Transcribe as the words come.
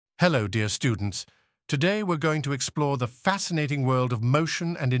Hello, dear students. Today we're going to explore the fascinating world of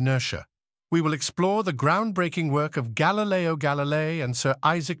motion and inertia. We will explore the groundbreaking work of Galileo Galilei and Sir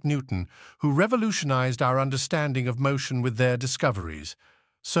Isaac Newton, who revolutionized our understanding of motion with their discoveries.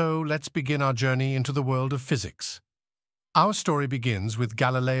 So let's begin our journey into the world of physics. Our story begins with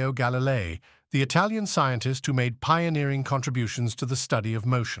Galileo Galilei, the Italian scientist who made pioneering contributions to the study of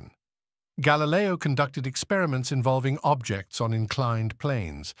motion. Galileo conducted experiments involving objects on inclined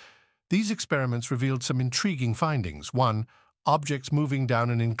planes. These experiments revealed some intriguing findings. 1. Objects moving down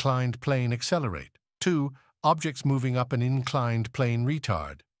an inclined plane accelerate. 2. Objects moving up an inclined plane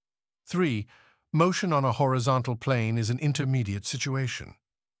retard. 3. Motion on a horizontal plane is an intermediate situation.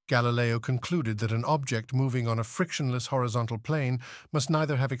 Galileo concluded that an object moving on a frictionless horizontal plane must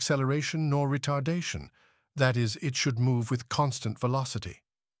neither have acceleration nor retardation. That is, it should move with constant velocity.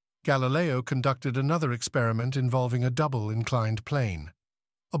 Galileo conducted another experiment involving a double inclined plane.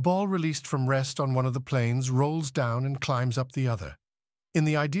 A ball released from rest on one of the planes rolls down and climbs up the other. In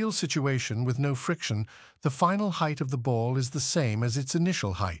the ideal situation, with no friction, the final height of the ball is the same as its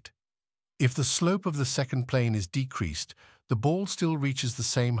initial height. If the slope of the second plane is decreased, the ball still reaches the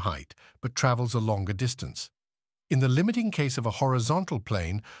same height, but travels a longer distance. In the limiting case of a horizontal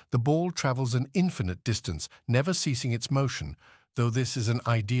plane, the ball travels an infinite distance, never ceasing its motion, though this is an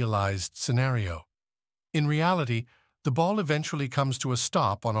idealized scenario. In reality, the ball eventually comes to a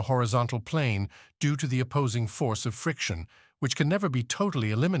stop on a horizontal plane due to the opposing force of friction, which can never be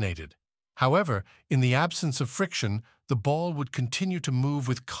totally eliminated. However, in the absence of friction, the ball would continue to move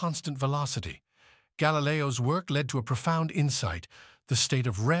with constant velocity. Galileo's work led to a profound insight: the state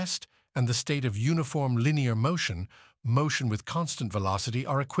of rest and the state of uniform linear motion, motion with constant velocity,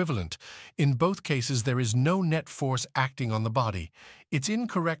 are equivalent. In both cases, there is no net force acting on the body. It's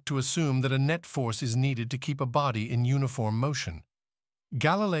incorrect to assume that a net force is needed to keep a body in uniform motion.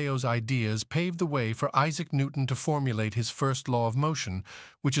 Galileo's ideas paved the way for Isaac Newton to formulate his first law of motion,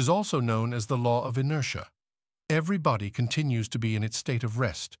 which is also known as the law of inertia. Every body continues to be in its state of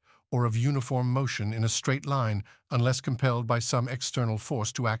rest, or of uniform motion in a straight line, unless compelled by some external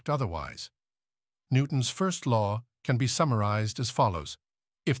force to act otherwise. Newton's first law can be summarized as follows.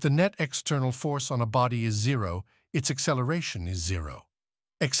 If the net external force on a body is zero, its acceleration is zero.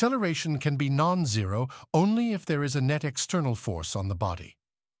 Acceleration can be non-zero only if there is a net external force on the body.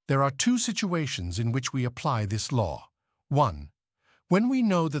 There are two situations in which we apply this law. 1. When we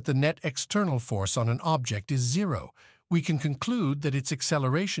know that the net external force on an object is zero, we can conclude that its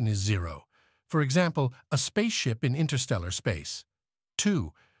acceleration is zero. For example, a spaceship in interstellar space.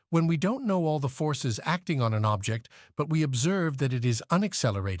 2. When we don't know all the forces acting on an object, but we observe that it is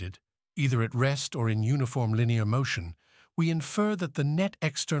unaccelerated, either at rest or in uniform linear motion, we infer that the net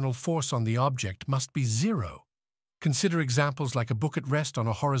external force on the object must be zero. Consider examples like a book at rest on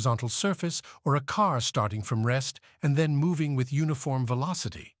a horizontal surface or a car starting from rest and then moving with uniform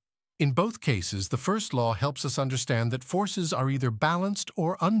velocity. In both cases, the first law helps us understand that forces are either balanced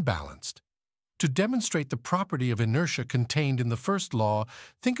or unbalanced. To demonstrate the property of inertia contained in the first law,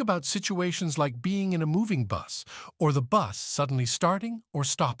 think about situations like being in a moving bus or the bus suddenly starting or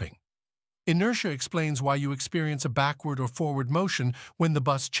stopping. Inertia explains why you experience a backward or forward motion when the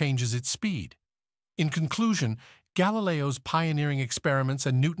bus changes its speed. In conclusion, Galileo's pioneering experiments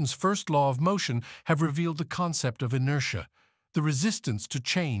and Newton's first law of motion have revealed the concept of inertia, the resistance to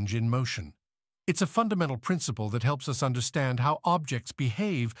change in motion. It's a fundamental principle that helps us understand how objects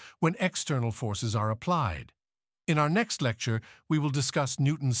behave when external forces are applied. In our next lecture, we will discuss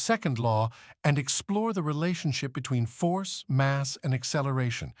Newton's second law and explore the relationship between force, mass, and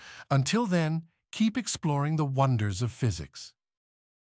acceleration. Until then, keep exploring the wonders of physics.